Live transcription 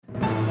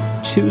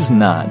Choose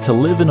not to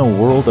live in a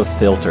world of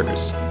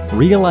filters.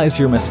 Realize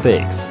your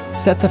mistakes.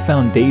 Set the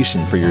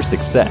foundation for your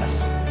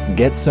success.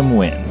 Get some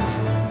wins.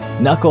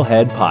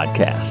 Knucklehead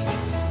Podcast.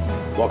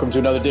 Welcome to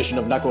another edition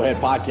of Knucklehead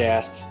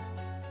Podcast.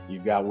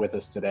 You've got with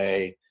us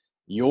today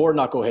your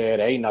knucklehead,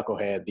 a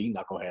knucklehead, the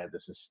knucklehead.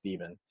 This is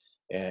Steven.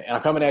 And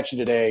I'm coming at you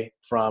today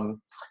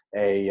from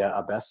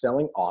a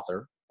best-selling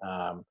author,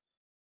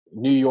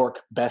 New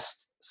York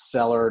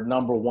bestseller,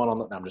 number one on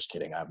the – no, I'm just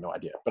kidding. I have no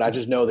idea. But I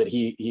just know that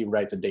he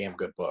writes a damn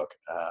good book.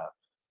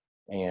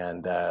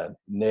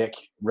 Nick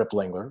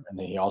Ripplingler,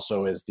 and he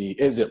also is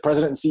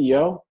president and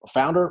CEO,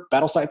 founder,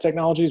 Battlesite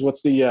Technologies?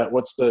 What's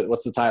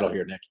the title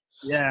here, Nick?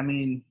 Yeah, I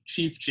mean,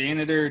 chief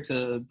janitor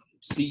to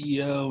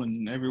CEO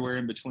and everywhere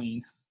in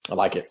between. I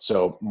like it.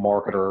 So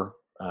marketer,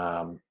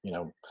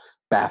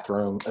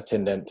 bathroom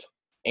attendant,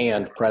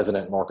 and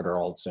president marketer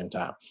all at the same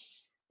time.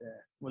 Yeah,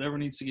 whatever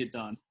needs to get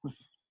done.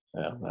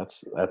 Yeah,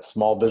 that's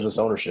small business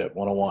ownership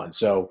 101.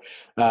 So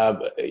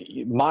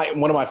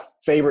one of my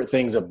favorite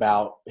things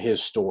about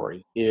his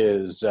story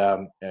is,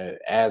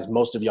 as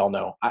most of y'all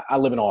know, I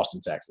live in Austin,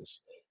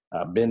 Texas.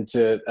 Been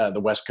to the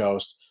West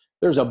Coast.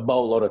 There's a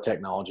boatload of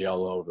technology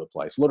all over the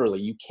place. Literally,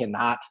 you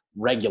cannot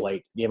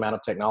regulate the amount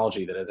of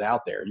technology that is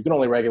out there. You can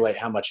only regulate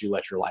how much you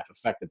let your life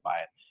affected by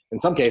it. In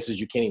some cases,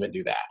 you can't even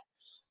do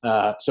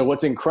that. So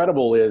what's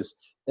incredible is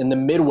in the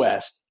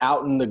Midwest,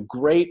 out in the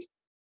great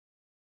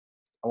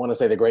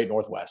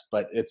Northwest,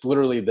 but it's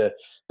literally the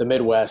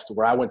Midwest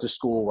where I went to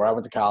school, where I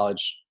went to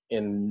college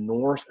in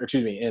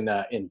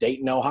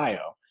Dayton,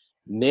 Ohio.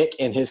 Nick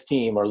and his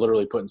team are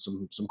literally putting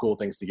some cool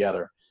things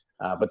together.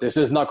 But this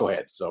is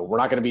Knucklehead, so we're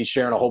not going to be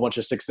sharing a whole bunch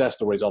of success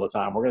stories all the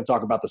time. We're going to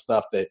talk about the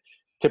stuff that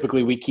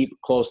typically we keep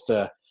close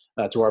to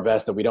our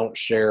vest that we don't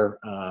share.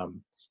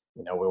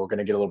 We're going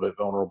to get a little bit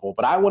vulnerable.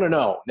 But I want to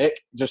know, Nick,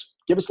 just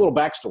give us a little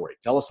backstory.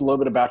 Tell us a little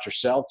bit about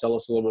yourself. Tell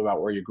us a little bit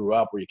about where you grew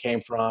up, where you came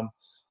from.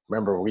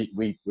 Remember,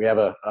 we have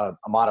a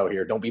motto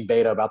here: don't be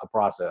beta about the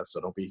process. So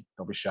don't be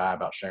shy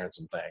about sharing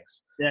some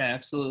things. Yeah,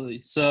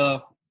 absolutely.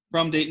 So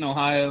from Dayton,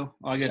 Ohio,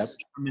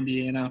 from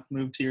Indiana,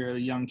 moved here as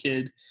a young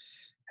kid.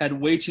 Had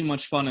way too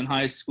much fun in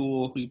high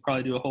school. We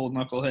probably do a whole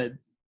Knucklehead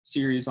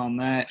series on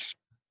that.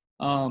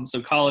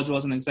 So college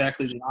wasn't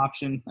exactly the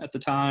option at the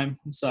time.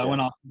 So I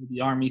went off to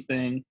the Army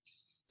thing,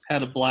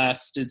 had a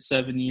blast, did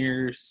 7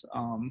 years,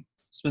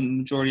 spent the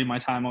majority of my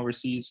time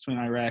overseas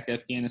between Iraq,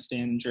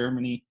 Afghanistan, and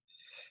Germany.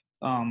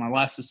 My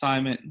last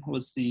assignment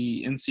was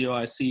the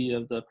NCOIC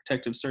of the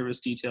Protective Service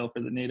Detail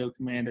for the NATO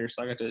commander.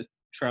 So I got to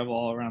travel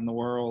all around the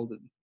world.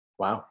 And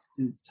wow.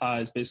 Suits,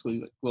 ties,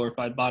 basically like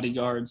glorified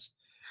bodyguards.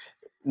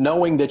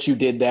 Knowing that you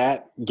did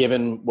that,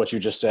 given what you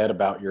just said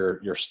about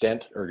your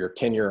stint or your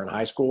tenure in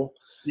high school,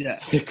 yeah,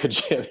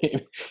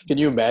 can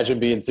you imagine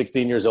being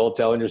 16 years old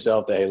telling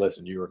yourself that, hey,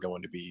 listen, you are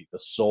going to be the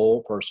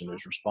sole person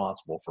who's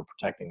responsible for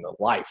protecting the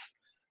life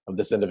of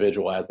this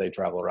individual as they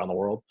travel around the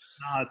world?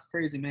 It's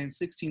crazy, man.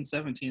 16,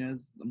 17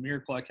 is a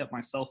miracle I kept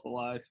myself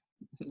alive.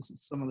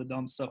 Some of the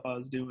dumb stuff I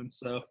was doing,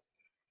 so.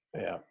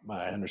 Yeah,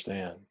 I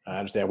understand.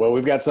 Well,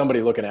 we've got somebody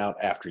looking out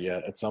after you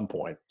at some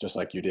point, just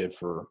like you did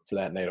for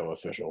that NATO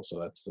official. So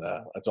that's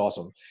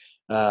awesome.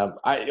 So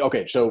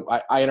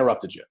I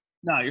interrupted you.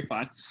 No, you're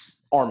fine.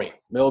 Army,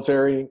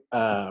 military.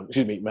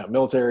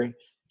 Military.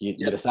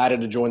 You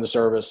decided to join the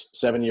service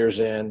 7 years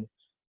in.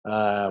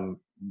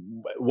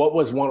 What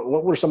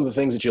were some of the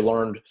things that you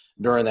learned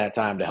during that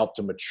time to help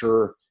to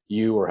mature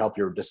you or help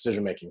your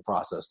decision-making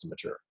process to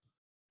mature?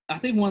 I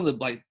think one of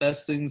the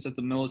best things that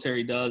the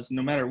military does,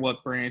 no matter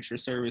what branch or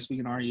service, we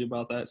can argue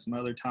about that some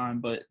other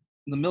time, but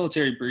the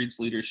military breeds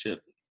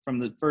leadership from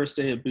the first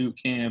day of boot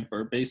camp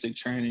or basic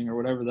training or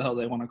whatever the hell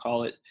they want to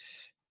call it.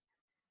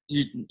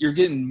 You're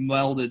getting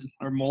molded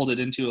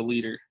into a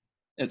leader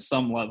at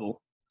some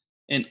level,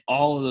 and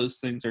all of those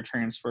things are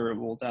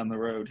transferable down the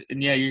road.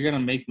 And yeah, you're going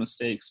to make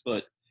mistakes,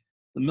 but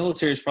the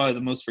military is probably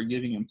the most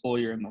forgiving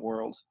employer in the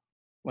world.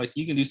 Like,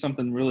 you can do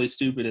something really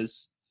stupid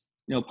as,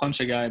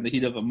 punch a guy in the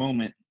heat of a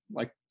moment,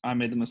 like I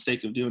made the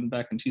mistake of doing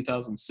back in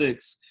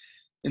 2006,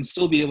 and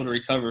still be able to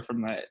recover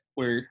from that.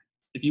 Where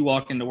if you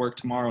walk into work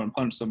tomorrow and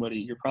punch somebody,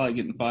 you're probably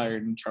getting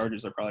fired and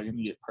charges are probably going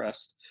to get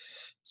pressed.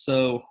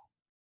 So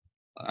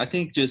I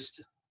think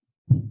just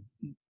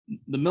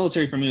the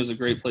military for me was a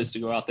great place to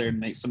go out there and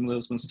make some of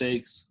those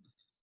mistakes.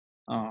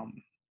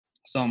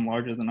 Some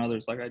larger than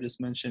others, like I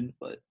just mentioned,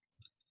 but.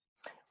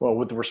 Well,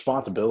 with the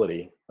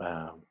responsibility,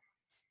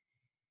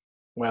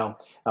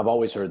 I've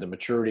always heard that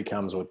maturity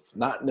comes with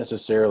not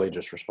necessarily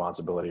just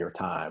responsibility or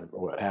time.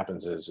 What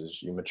happens is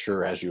you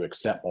mature as you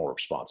accept more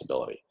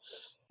responsibility,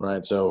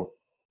 right? So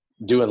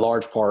due in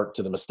large part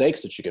to the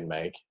mistakes that you can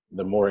make,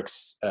 the more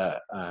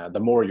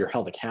you're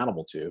held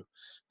accountable to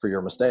for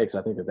your mistakes.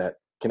 I think that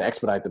can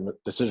expedite the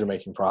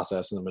decision-making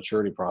process and the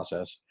maturity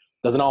process.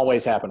 Doesn't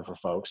always happen for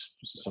folks.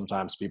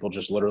 Sometimes people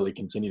just literally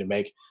continue to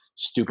make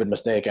stupid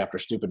mistake after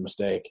stupid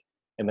mistake,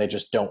 and they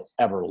just don't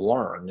ever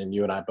learn. And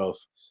you and I both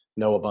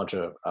know a bunch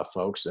of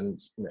folks,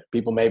 and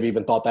people may have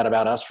even thought that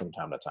about us from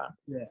time to time.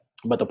 Yeah.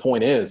 But the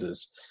point is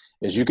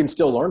you can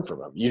still learn from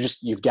them.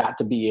 You've got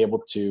to be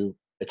able to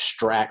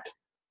extract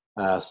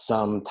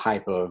some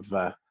type of,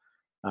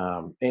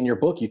 in your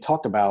book, you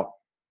talked about,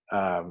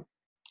 I'm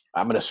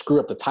going to screw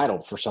up the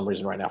title for some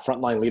reason right now.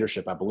 Frontline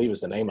Leadership, I believe,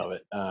 is the name of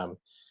it.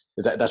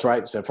 That's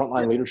right? So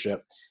Frontline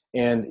Leadership.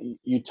 And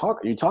you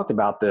talked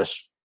about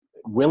this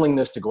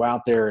willingness to go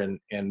out there and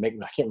make,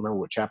 I can't remember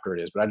what chapter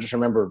it is, but I just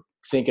remember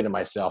thinking to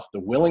myself, the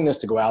willingness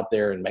to go out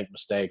there and make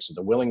mistakes, or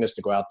the willingness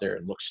to go out there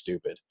and look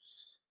stupid.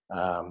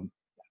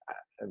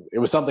 It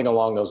was something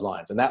along those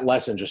lines. And that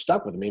lesson just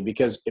stuck with me,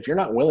 because if you're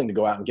not willing to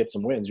go out and get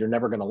some wins, you're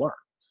never going to learn,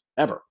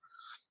 ever.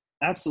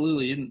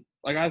 Absolutely. And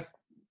like I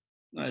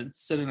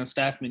said in a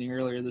staff meeting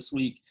earlier this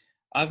week,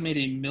 I've made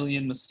 1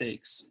 million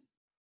mistakes,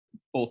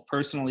 both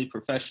personally,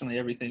 professionally,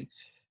 everything,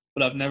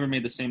 but I've never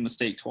made the same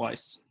mistake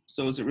twice.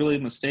 So is it really a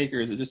mistake,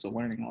 or is it just a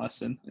learning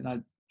lesson? And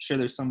I'm sure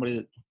there's somebody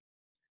that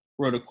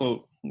wrote a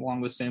quote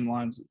along the same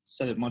lines,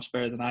 said it much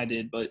better than I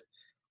did. But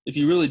if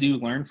you really do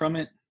learn from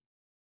it,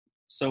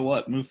 so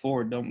what? Move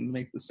forward. Don't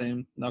make the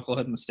same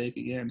knucklehead mistake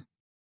again.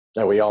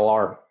 Yeah, we all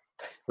are.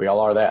 We all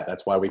are that.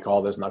 That's why we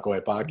call this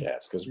Knucklehead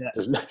Podcast, because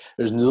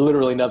there's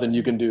literally nothing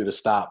you can do to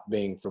stop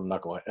being from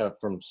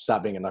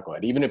stop being a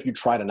knucklehead. Even if you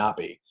try to not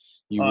be,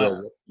 you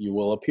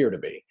will appear to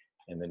be,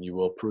 and then you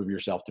will prove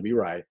yourself to be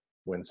right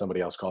when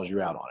somebody else calls you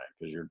out on it,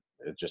 because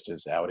it just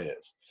is how it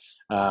is.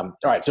 All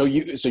right, so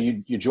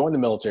you joined the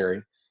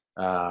military,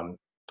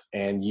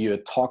 and you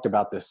had talked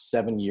about this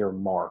 7-year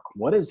mark.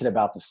 What is it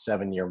about the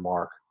 7-year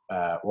mark?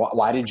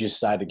 Why did you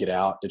decide to get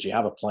out? Did you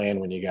have a plan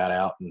when you got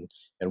out, and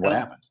what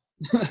happened?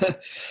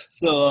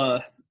 So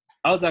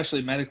I was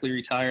actually medically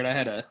retired. I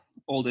had a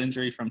old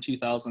injury from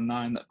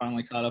 2009 that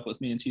finally caught up with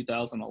me in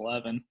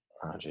 2011.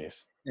 Oh,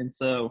 geez. And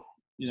so,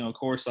 of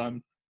course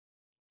I'm,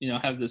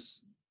 have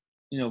this,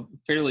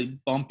 fairly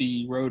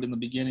bumpy road in the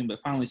beginning, but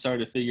finally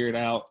started to figure it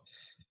out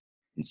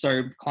and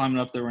started climbing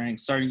up the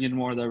ranks, started getting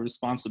more of the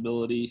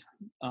responsibility,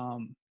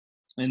 and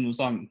was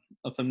on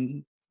a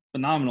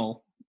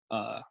phenomenal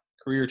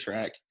career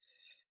track.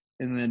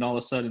 And then all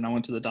of a sudden I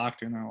went to the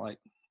doctor, and they're like,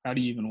 how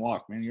do you even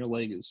walk, man? Your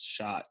leg is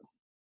shot.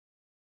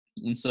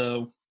 And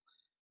so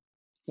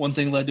one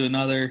thing led to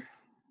another,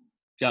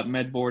 got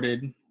med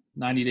boarded.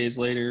 90 days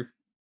later,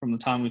 from the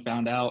time we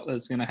found out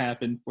that's going to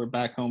happen, we're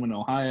back home in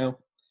Ohio.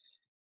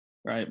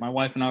 Right. My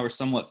wife and I were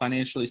somewhat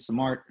financially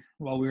smart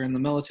while we were in the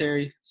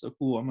military. So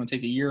cool. I'm going to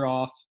take a year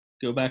off,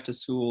 go back to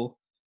school,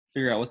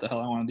 figure out what the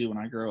hell I want to do when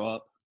I grow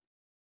up.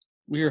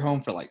 We were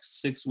home for like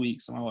 6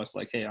 weeks, and my wife's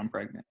like, hey, I'm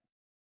pregnant.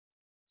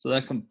 So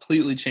that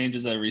completely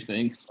changes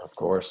everything. Of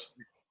course.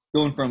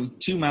 Going from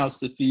 2 mouths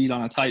to feed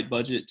on a tight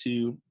budget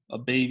to a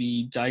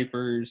baby,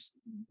 diapers,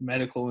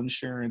 medical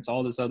insurance,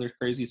 all this other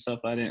crazy stuff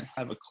I didn't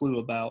have a clue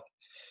about.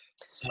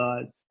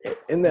 So,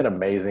 isn't that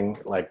amazing?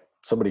 Like,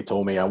 somebody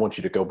told me, I want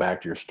you to go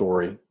back to your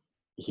story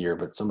here,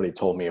 but somebody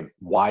told me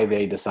why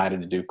they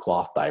decided to do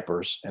cloth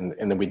diapers. And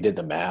then we did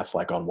the math,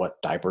 like, on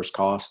what diapers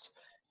cost.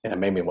 And it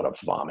made me want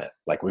to vomit.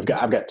 Like,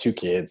 I've got 2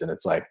 kids, and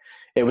it's like,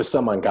 it was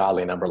some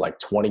ungodly number, like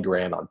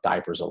 $20,000 on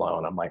diapers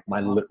alone. I'm like,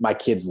 my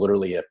kids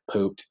literally have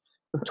pooped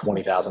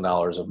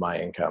 $20,000 of my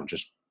income,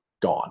 just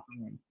gone.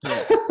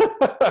 Yeah.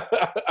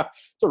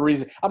 It's a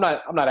reason. I'm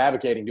not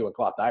advocating doing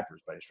cloth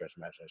diapers by any stretch of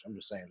imagination. I'm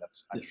just saying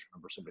I just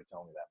remember somebody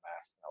telling me that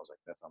math. I was like,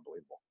 that's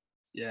unbelievable.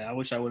 Yeah, I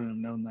wish I wouldn't have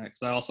known that,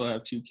 because I also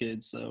have 2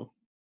 kids, so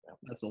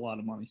that's a lot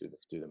of money.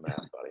 Do the math,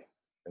 buddy.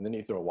 And then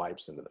you throw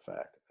wipes into the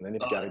fact, and then you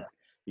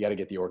got to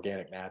get the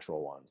organic,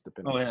 natural ones,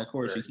 depending on of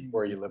course,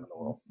 where you live in the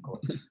world.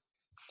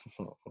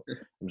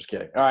 I'm just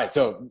kidding. All right,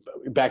 so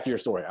back to your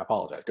story. I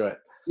apologize. Go ahead.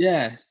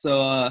 Yeah.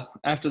 So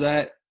after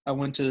that, I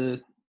went to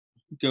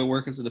go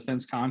work as a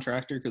defense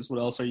contractor, because what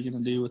else are you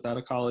going to do without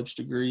a college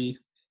degree?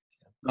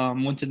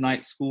 Went to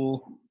night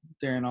school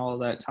during all of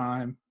that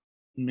time.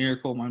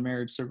 Miracle, my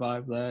marriage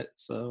survived that,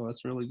 so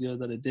that's really good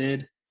that it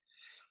did.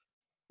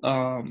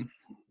 And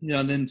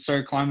then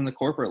started climbing the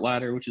corporate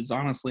ladder, which is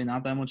honestly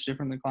not that much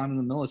different than climbing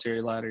the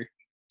military ladder.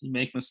 You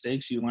make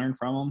mistakes, you learn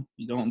from them,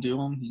 you don't do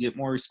them, you get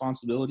more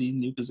responsibility,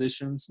 new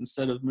positions.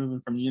 Instead of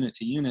moving from unit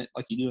to unit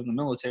like you do in the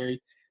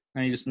military,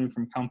 now you just move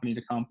from company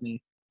to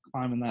company,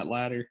 climbing that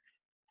ladder.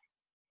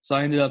 So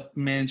I ended up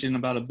managing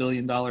about $1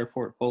 billion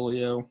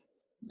portfolio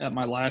at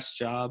my last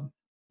job,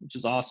 which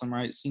is awesome,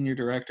 right? Senior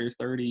director,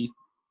 30,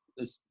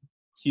 this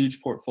huge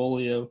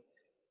portfolio.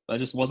 But I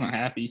just wasn't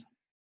happy.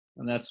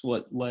 And that's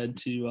what led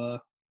to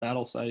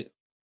Battle Site.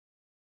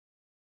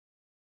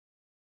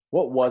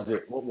 What was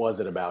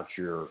it about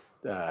your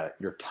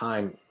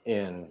time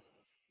in?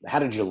 How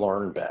did you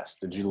learn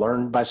best? Did you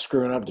learn by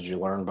screwing up? Did you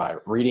learn by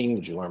reading?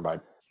 Did you learn by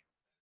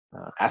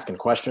asking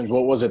questions?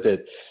 What was it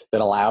that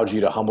allowed you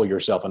to humble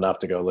yourself enough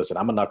to go, listen,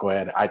 I'm a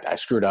knucklehead. I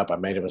screwed up. I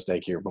made a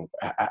mistake here. But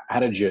how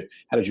did you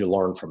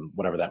learn from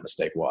whatever that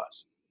mistake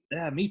was?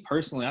 Yeah, me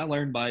personally, I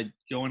learned by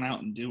going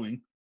out and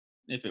doing.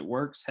 If it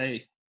works,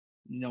 hey,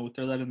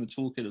 throw that in the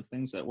toolkit of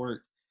things that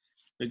work.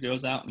 If it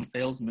goes out and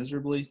fails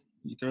miserably,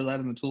 you throw that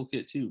in the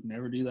toolkit too.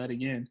 Never do that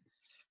again.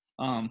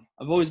 I've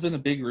always been a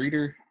big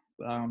reader,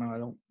 but I don't know. I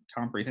don't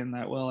comprehend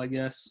that well, I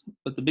guess.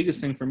 But the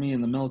biggest thing for me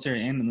in the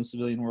military and in the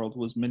civilian world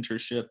was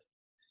mentorship,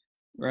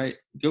 right?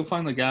 Go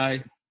find the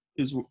guy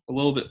who's a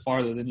little bit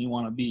farther than you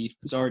want to be,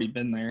 who's already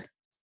been there,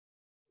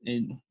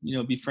 and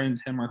befriend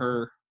him or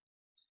her.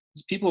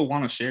 Because people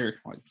want to share.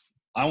 Like,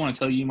 I want to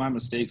tell you my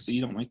mistakes so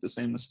you don't make the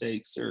same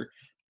mistakes, or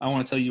I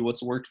want to tell you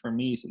what's worked for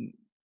me. And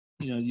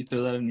you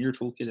throw that in your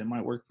toolkit, it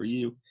might work for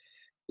you.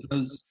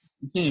 Because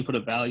you can't even put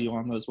a value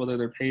on those, whether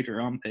they're paid or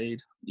unpaid.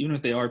 Even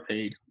if they are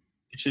paid,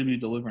 it should be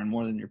delivering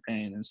more than you're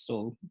paying, and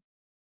still,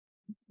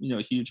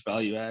 a huge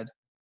value add.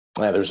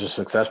 Yeah, there's a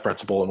success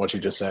principle in what you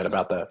just said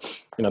about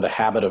the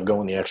habit of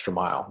going the extra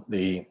mile.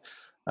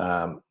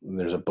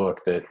 There's a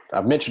book that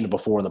I've mentioned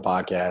before in the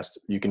podcast.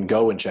 You can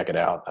go and check it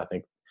out. I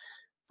think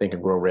Think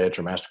and Grow Rich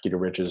or Master Key to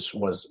Riches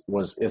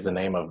is the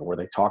name of it, where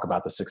they talk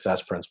about the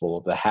success principle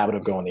of the habit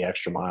of going the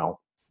extra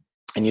mile.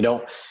 And you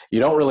don't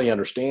really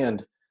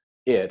understand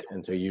it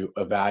until you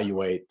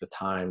evaluate the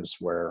times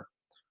where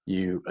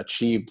you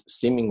achieved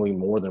seemingly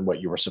more than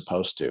what you were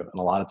supposed to. And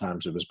a lot of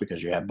times it was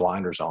because you had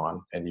blinders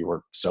on and you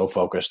were so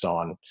focused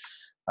on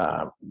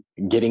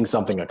getting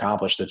something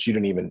accomplished that you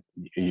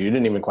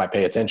didn't even quite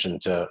pay attention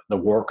to the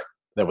work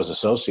that was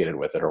associated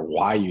with it, or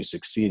why you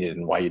succeeded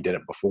and why you did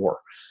it before.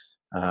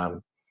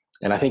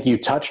 And I think you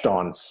touched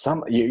on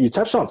some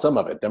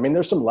of it. I mean,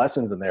 there's some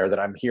lessons in there that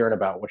I'm hearing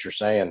about what you're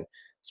saying,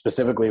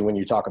 specifically when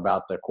you talk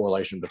about the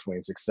correlation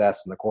between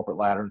success in the corporate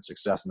ladder and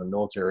success in the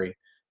military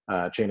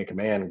chain of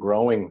command.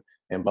 Growing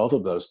in both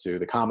of those two,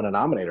 the common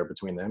denominator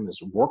between them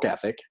is work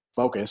ethic,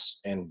 focus,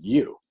 and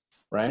you,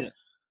 right? Yeah.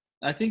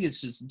 I think it's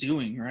just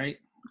doing, right?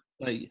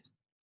 Like,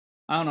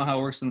 I don't know how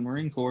it works in the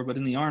Marine Corps, but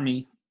in the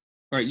Army,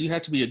 right, you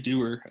have to be a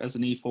doer as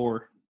an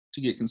E4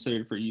 to get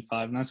considered for E5.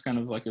 And that's kind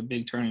of like a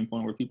big turning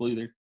point where people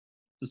either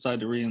decide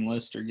to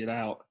re-enlist or get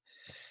out.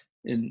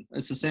 And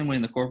it's the same way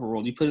in the corporate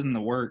world. You put in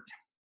the work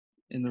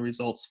and the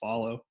results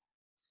follow.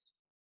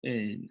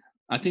 And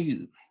I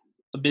think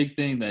a big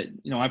thing that,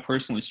 I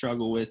personally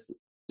struggle with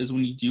is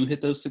when you do hit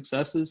those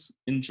successes,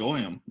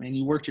 enjoy them. Man,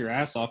 you worked your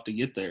ass off to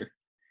get there.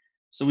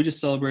 So we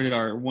just celebrated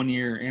our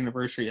 1-year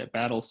anniversary at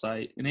Battle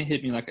Site, and it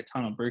hit me like a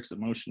ton of bricks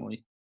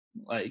emotionally.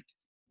 Like,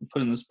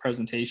 putting this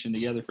presentation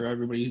together for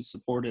everybody who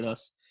supported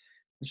us.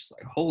 It's just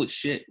like, holy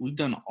shit, we've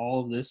done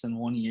all of this in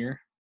 1 year.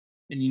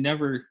 And you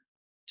never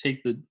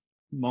take the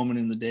moment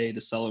in the day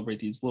to celebrate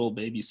these little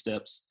baby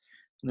steps.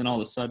 And then all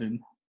of a sudden,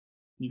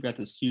 you've got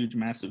this huge,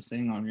 massive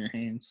thing on your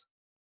hands.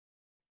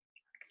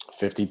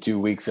 52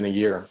 weeks in a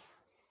year.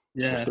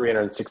 Yeah. There's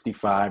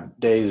 365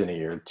 days in a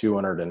year,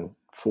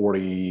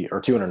 240 or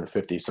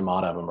 250, some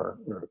odd of them are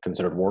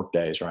considered work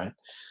days, right?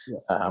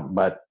 Yeah.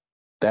 But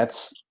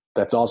that's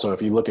also,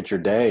 if you look at your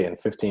day in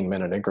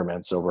 15-minute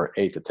increments over an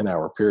 8 to 10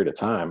 hour period of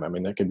time, I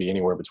mean, that could be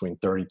anywhere between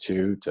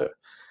 32 to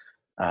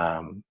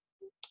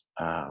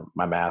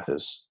my math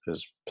is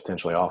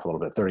potentially off a little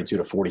bit, 32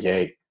 to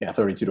 48. Yeah,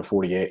 32 to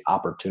 48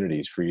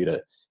 opportunities for you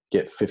to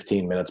get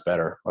 15 minutes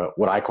better,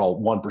 what I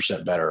call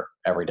 1% better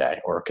every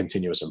day, or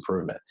continuous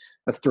improvement.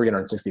 That's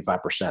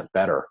 365%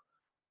 better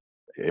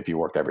if you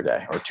worked every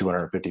day, or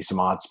 250 some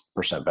odd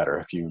 % better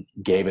if you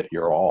gave it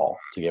your all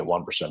to get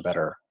 1%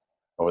 better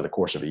over the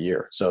course of a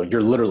year. So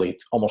you're literally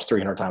almost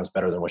 300 times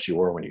better than what you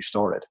were when you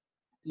started,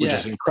 which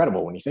is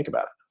incredible when you think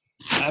about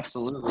it.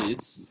 Absolutely.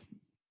 It's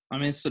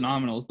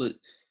phenomenal. But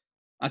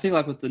I think,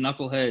 like with the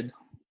knucklehead,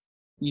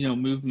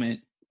 movement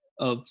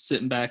of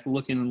sitting back,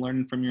 looking and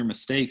learning from your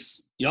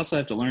mistakes, you also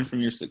have to learn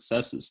from your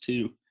successes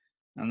too.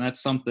 And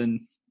that's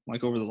something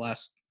like over the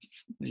last,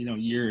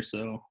 year or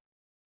so,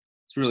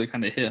 it's really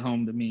kind of hit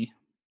home to me.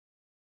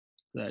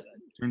 That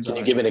turns out.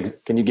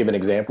 Can you give an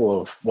example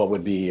of what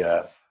would be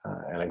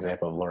an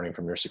example of learning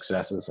from your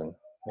successes and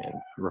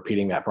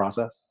repeating that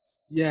process?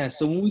 Yeah.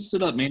 So when we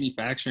stood up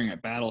manufacturing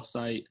at Battle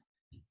Site,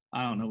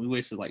 I don't know, we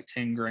wasted like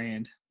 10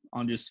 grand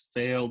on just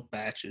failed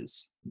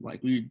batches.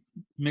 Like, we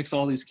mix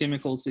all these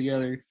chemicals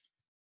together,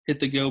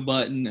 hit the go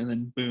button, and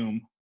then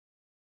boom,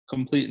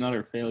 complete and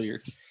utter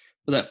failure.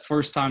 But that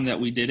first time that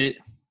we did it,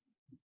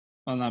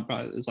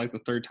 it's like the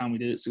third time we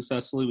did it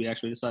successfully, we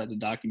actually decided to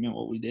document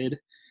what we did.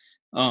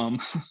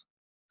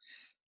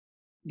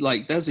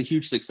 Like, that's a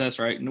huge success,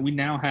 right? And we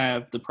now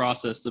have the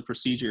process, the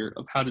procedure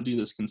of how to do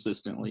this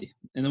consistently.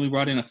 And then we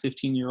brought in a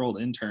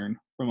 15-year-old intern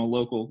from a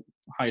local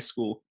high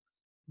school,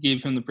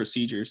 gave him the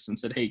procedures and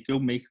said, hey, go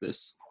make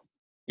this.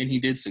 And he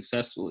did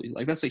successfully.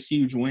 Like, that's a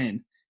huge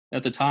win.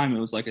 At the time, it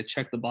was like a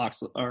check the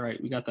box. All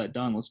right, we got that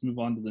done. Let's move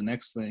on to the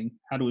next thing.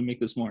 How do we make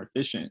this more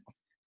efficient?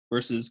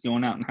 Versus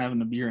going out and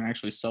having a beer and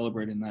actually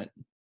celebrating that,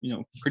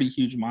 pretty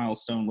huge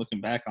milestone looking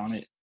back on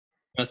it.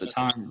 But at the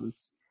time, it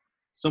was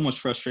so much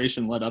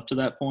frustration led up to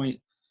that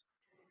point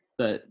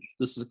that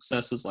the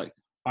success was like,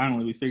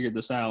 finally, we figured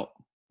this out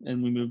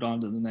and we moved on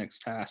to the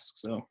next task.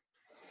 So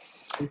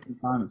take some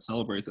time and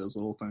celebrate those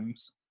little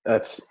things.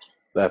 That's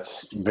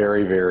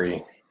very,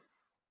 very,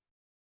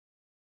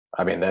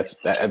 I mean,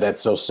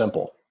 that's so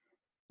simple.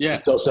 Yeah.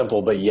 It's so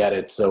simple, but yet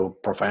it's so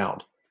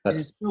profound.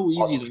 It's so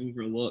easy to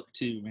overlook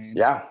too, man.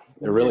 Yeah,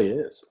 it really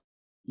is.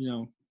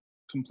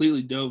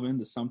 Completely dove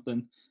into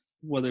something,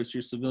 whether it's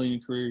your civilian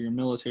career, your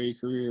military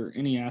career, or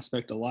any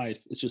aspect of life.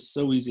 It's just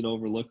so easy to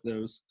overlook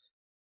those.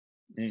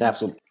 And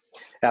Absolutely.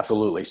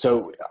 Absolutely.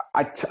 So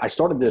I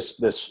started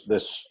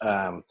this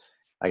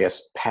I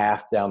guess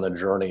path down the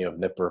journey of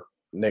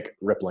Nick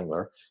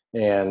Ripplingler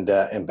and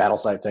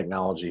Battlesite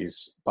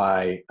Technologies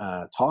by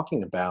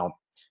talking about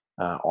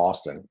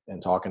Austin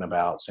and talking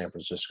about San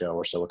Francisco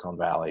or Silicon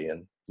Valley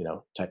and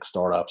tech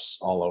startups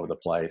all over the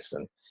place.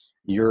 And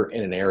you're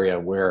in an area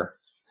where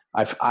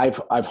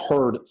I've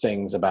heard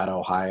things about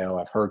Ohio.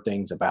 I've heard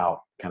things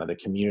about kind of the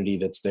community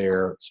that's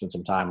there. Spent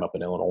some time up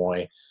in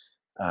Illinois.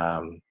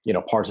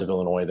 Parts of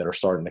Illinois that are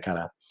starting to kind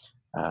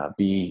of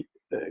be,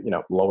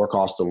 lower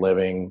cost of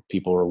living.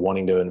 People are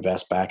wanting to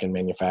invest back in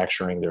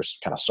manufacturing. There's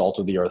kind of salt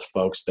of the earth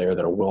folks there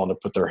that are willing to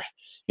put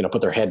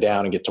their head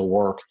down and get to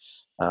work.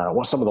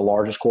 Some of the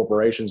largest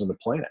corporations on the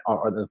planet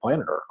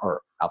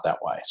are out that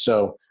way.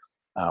 So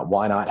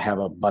why not have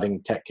a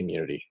budding tech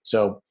community?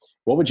 So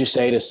what would you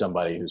say to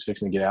somebody who's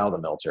fixing to get out of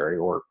the military,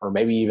 or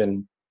maybe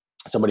even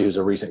somebody who's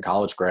a recent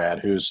college grad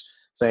who's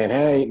saying,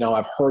 hey, no,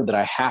 I've heard that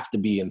I have to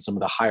be in some of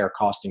the higher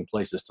costing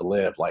places to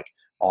live, like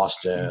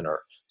Austin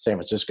or San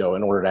Francisco,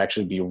 in order to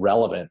actually be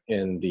relevant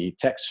in the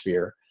tech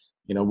sphere?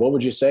 What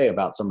would you say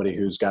about somebody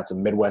who's got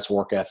some Midwest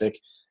work ethic,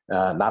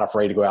 not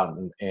afraid to go out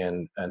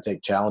and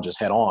take challenges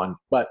head on,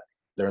 but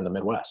they're in the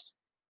Midwest?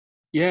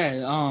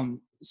 Yeah.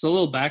 So a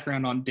little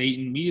background on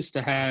Dayton. We used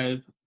to have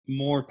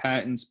more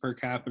patents per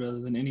capita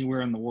than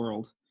anywhere in the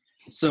world.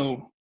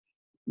 So,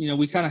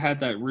 we kind of had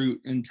that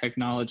root in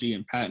technology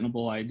and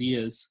patentable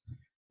ideas.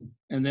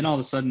 And then all of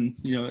a sudden,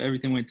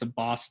 everything went to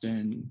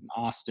Boston,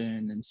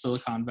 Austin, and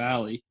Silicon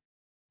Valley.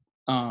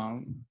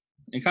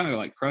 It kind of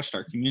like crushed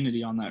our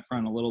community on that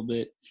front a little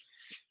bit.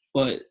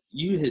 But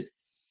you hit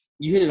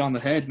it on the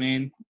head,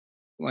 man.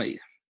 Like,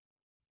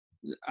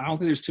 I don't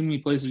think there's too many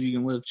places you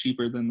can live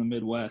cheaper than the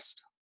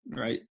Midwest,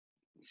 right?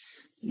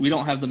 We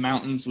don't have the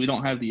mountains, we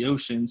don't have the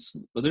oceans,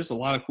 but there's a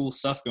lot of cool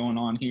stuff going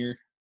on here.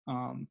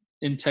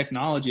 In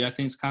technology, I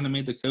think it's kind of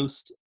made the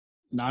coast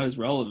not as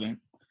relevant.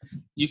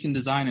 You can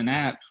design an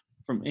app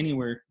from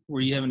anywhere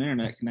where you have an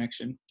internet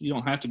connection. You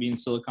don't have to be in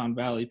Silicon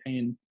Valley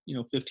paying,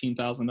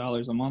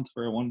 $15,000 a month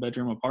for a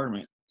 1-bedroom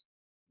apartment.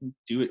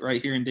 Do it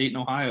right here in Dayton,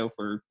 Ohio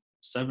for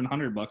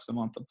 $700 a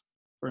month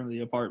for the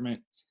apartment.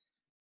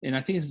 And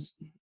I think it's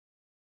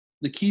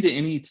the key to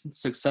any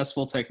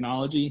successful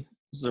technology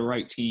is the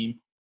right team,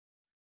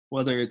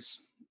 whether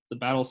it's the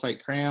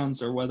Battlesite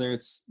Crayons or whether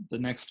it's the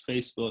next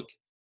Facebook.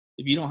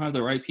 If you don't have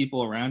the right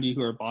people around you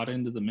who are bought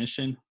into the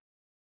mission,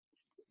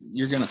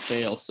 you're going to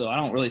fail. So I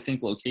don't really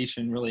think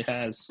location really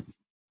has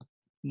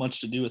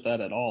much to do with that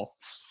at all.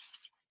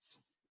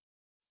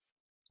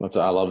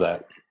 I love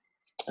that.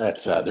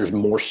 That's there's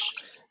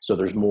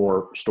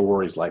more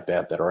stories like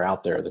that are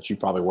out there that you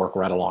probably work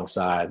right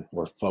alongside,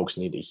 where folks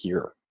need to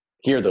hear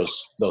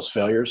those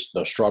failures,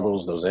 those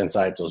struggles, those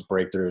insights, those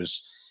breakthroughs,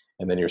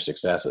 and then your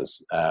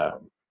successes.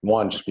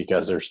 One, just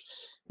because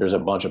there's a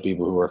bunch of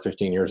people who are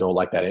 15 years old,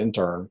 like that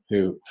intern,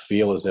 who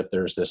feel as if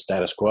there's this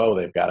status quo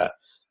they've got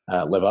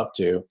to live up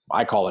to.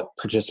 I call it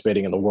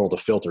participating in the world of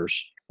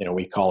filters.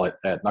 We call it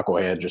at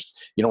Knucklehead, just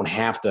you don't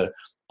have to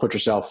put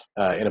yourself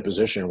in a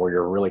position where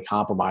you're really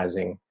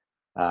compromising,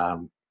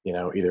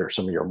 either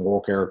some of your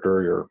moral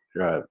character,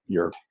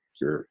 your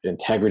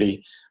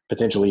integrity,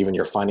 potentially even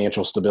your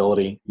financial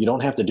stability. You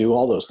don't have to do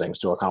all those things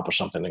to accomplish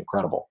something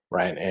incredible,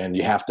 right? And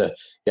you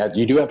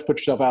do have to put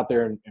yourself out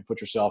there and put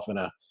yourself in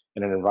an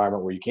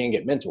environment where you can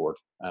get mentored,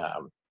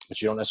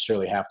 but you don't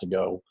necessarily have to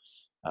go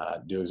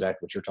do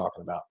exactly what you're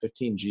talking about.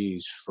 15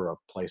 G's for a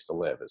place to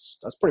live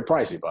that's pretty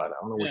pricey, bud. I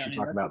don't know what you're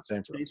talking about.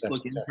 Same for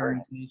Facebook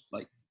interns made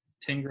like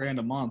 $10,000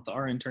 a month.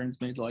 Our interns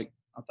made like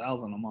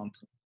 $1,000 a month,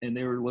 and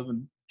they were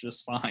living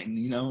just fine.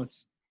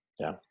 It's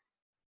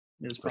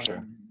there's for sure.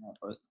 That,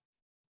 but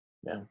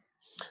yeah.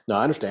 No,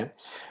 I understand.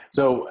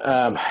 So,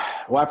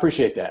 I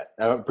appreciate that.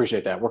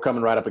 We're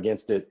coming right up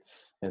against it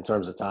in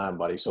terms of time,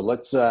 buddy. So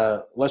let's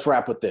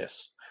wrap with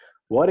this.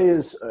 What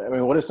is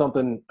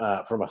something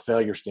from a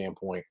failure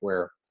standpoint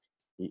where,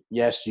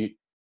 yes, you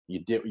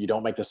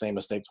don't make the same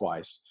mistake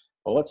twice,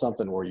 but what's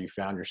something where you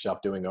found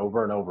yourself doing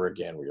over and over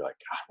again, where you're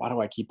like, God, why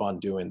do I keep on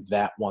doing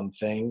that one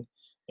thing?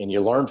 And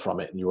you learned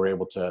from it and you were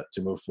able to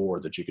move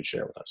forward, that you could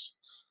share with us?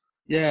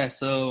 Yeah.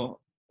 So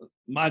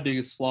my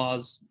biggest flaw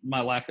is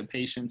my lack of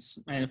patience.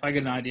 And if I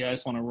get an idea, I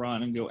just want to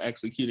run and go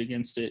execute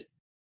against it.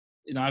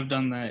 I've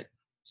done that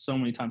so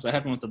many times. That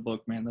happened with the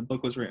book, man. The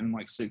book was written in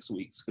like 6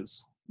 weeks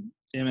because,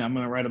 damn it, I'm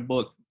going to write a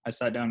book. I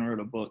sat down and wrote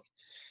a book.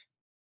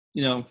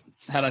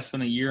 Had I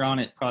spent a year on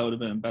it, probably would have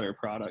been a better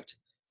product.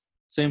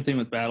 Same thing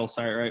with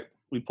Battlesite, right?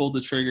 We pulled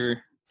the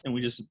trigger and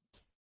we just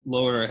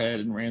lowered our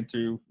head and ran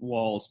through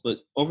walls. But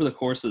over the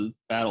course of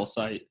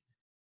Battlesite,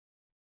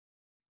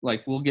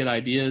 like, we'll get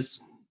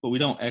ideas, but we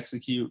don't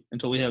execute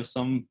until we have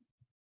some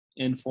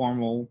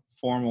informal,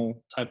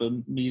 formal type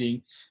of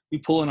meeting. We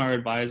pull in our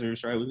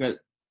advisors, right? We've got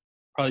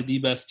probably the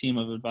best team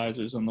of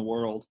advisors in the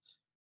world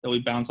that we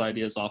bounce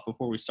ideas off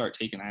before we start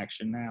taking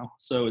action now.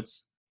 So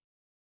it's,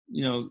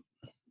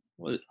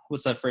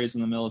 what's that phrase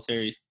in the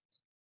military?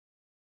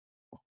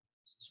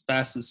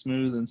 Fast is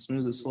smooth and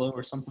smooth is slow,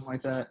 or something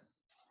like that.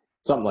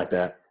 Something like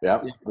that.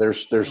 Yeah.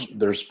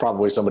 There's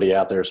probably somebody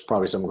out there. There's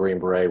probably some Green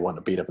Beret wanting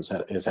to beat up his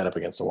head up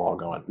against the wall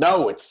going,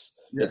 no, it's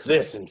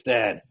this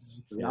instead.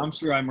 Yeah, I'm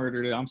sure I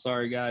murdered it. I'm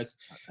sorry, guys.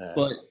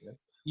 But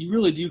you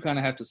really do kind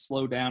of have to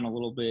slow down a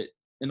little bit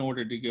in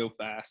order to go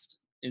fast.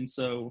 And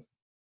so,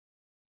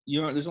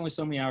 there's only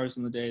so many hours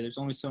in the day. There's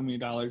only so many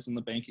dollars in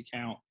the bank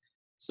account.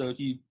 So if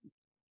you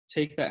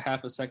take that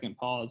half a second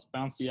pause,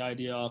 bounce the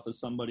idea off of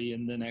somebody,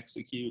 and then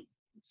execute,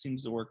 it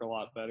seems to work a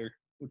lot better,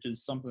 which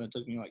is something that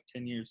took me like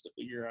 10 years to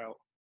figure out.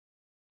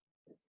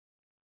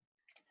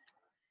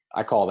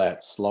 I call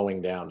that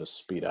slowing down to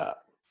speed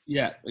up.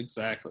 Yeah,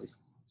 exactly.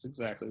 That's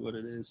exactly what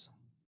it is.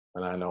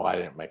 And I know I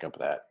didn't make up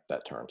that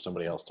term.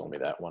 Somebody else told me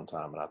that one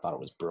time, and I thought it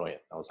was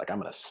brilliant. I was like, I'm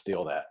going to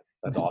steal that.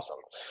 That's awesome.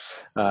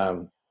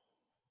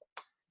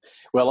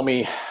 Well,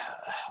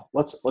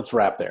 let's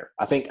wrap there.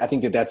 I think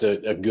that's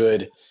a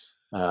good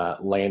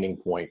landing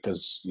point,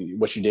 because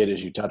what you did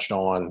is you touched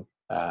on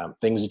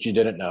things that you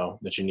didn't know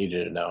that you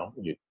needed to know.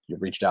 You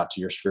reached out to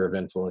your sphere of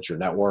influence, your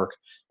network.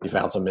 You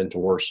found some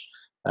mentors.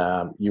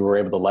 You were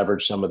able to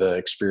leverage some of the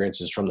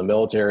experiences from the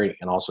military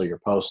and also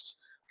your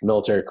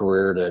post-military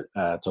career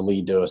to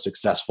lead to a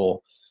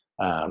successful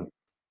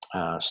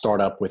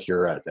startup with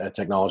your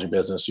technology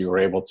business. You were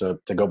able to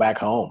go back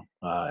home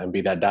and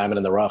be that diamond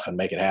in the rough and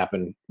make it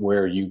happen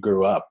where you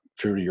grew up,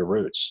 true to your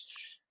roots,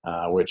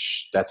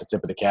 which that's a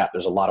tip of the cap.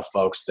 There's a lot of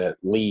folks that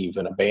leave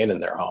and abandon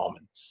their home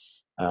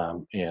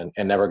and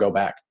never go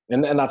back.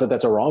 And not that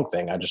that's a wrong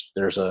thing. I've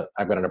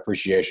got an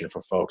appreciation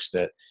for folks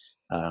that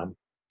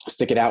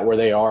stick it out where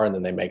they are and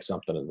then they make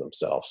something of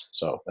themselves.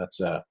 So that's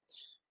a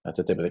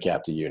tip of the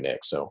cap to you,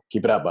 Nick. So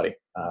keep it up, buddy.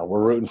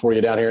 We're rooting for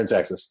you down here in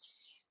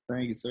Texas.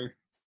 Thank you, sir.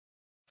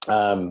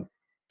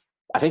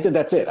 I think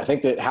that's it. I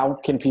think that how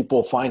can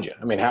people find you?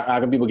 I mean, how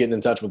can people get in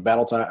touch with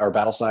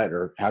Battlesight,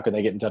 or how can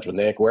they get in touch with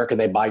Nick? Where can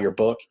they buy your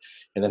book?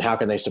 And then how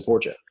can they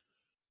support you?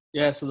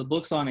 Yeah, so the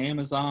book's on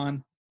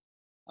Amazon,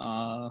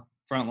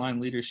 Frontline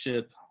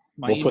Leadership.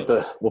 We'll put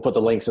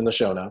the links in the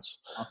show notes.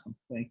 Awesome.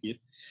 Thank you.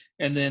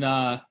 And then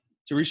to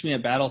reach me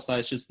at Battlesight,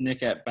 it's just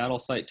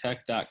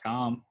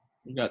nick@battlesightech.com.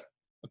 We've got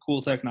a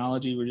cool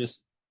technology. We're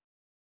just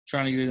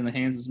trying to get it in the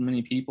hands of as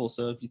many people.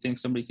 So if you think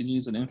somebody could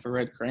use an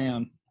infrared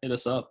crayon, hit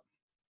us up.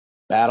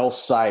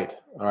 Battlesight.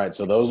 All right.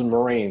 So those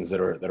Marines that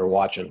are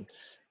watching,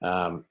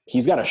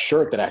 he's got a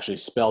shirt that actually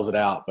spells it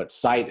out, but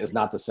sight is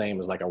not the same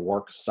as like a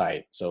work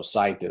site. So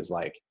sight is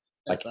like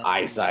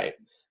eyesight.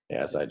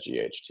 Yeah,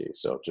 SIGHT.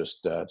 So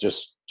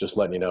just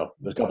letting you know,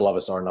 there's a couple of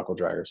us are knuckle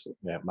draggers,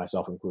 yeah,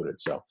 myself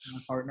included. So my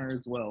partner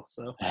as well.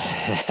 So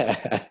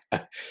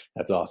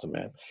that's awesome,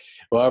 man.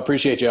 Well, I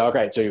appreciate you. All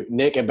right. So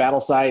Nick at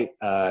Battlesight,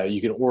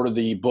 you can order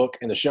the book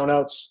in the show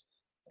notes,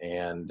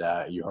 and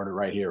you heard it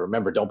right here.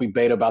 Remember, don't be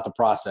beta about the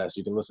process.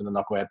 You can listen to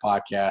Knucklehead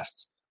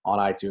Podcasts on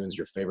iTunes,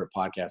 your favorite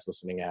podcast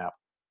listening app,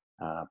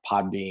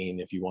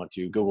 Podbean, if you want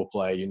to, Google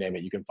Play, you name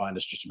it. You can find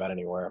us just about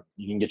anywhere.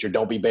 You can get your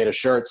Don't Be Beta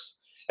shirts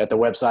at the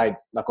website,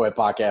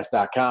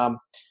 knuckleheadpodcast.com,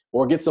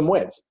 or get some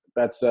wins.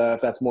 That's if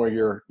that's more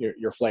your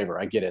flavor.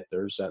 I get it.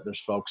 There's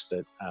folks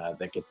that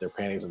get their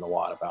panties in the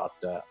wad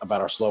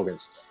about our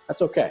slogans.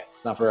 That's okay.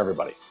 It's not for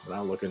everybody. We're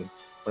not looking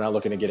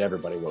to get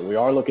everybody. What we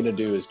are looking to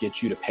do is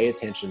get you to pay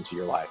attention to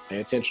your life,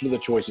 pay attention to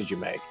the choices you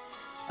make,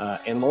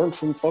 and learn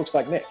from folks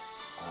like Nick.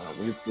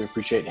 We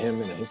appreciate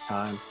him and his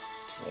time.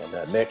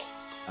 And Nick,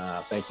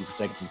 thank you for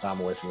taking some time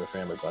away from your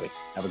family, buddy.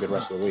 Have a good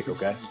rest of the week,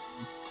 okay?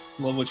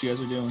 Love what you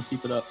guys are doing.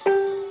 Keep it up.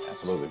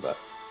 Absolutely, bud.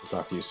 We'll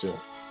talk to you soon.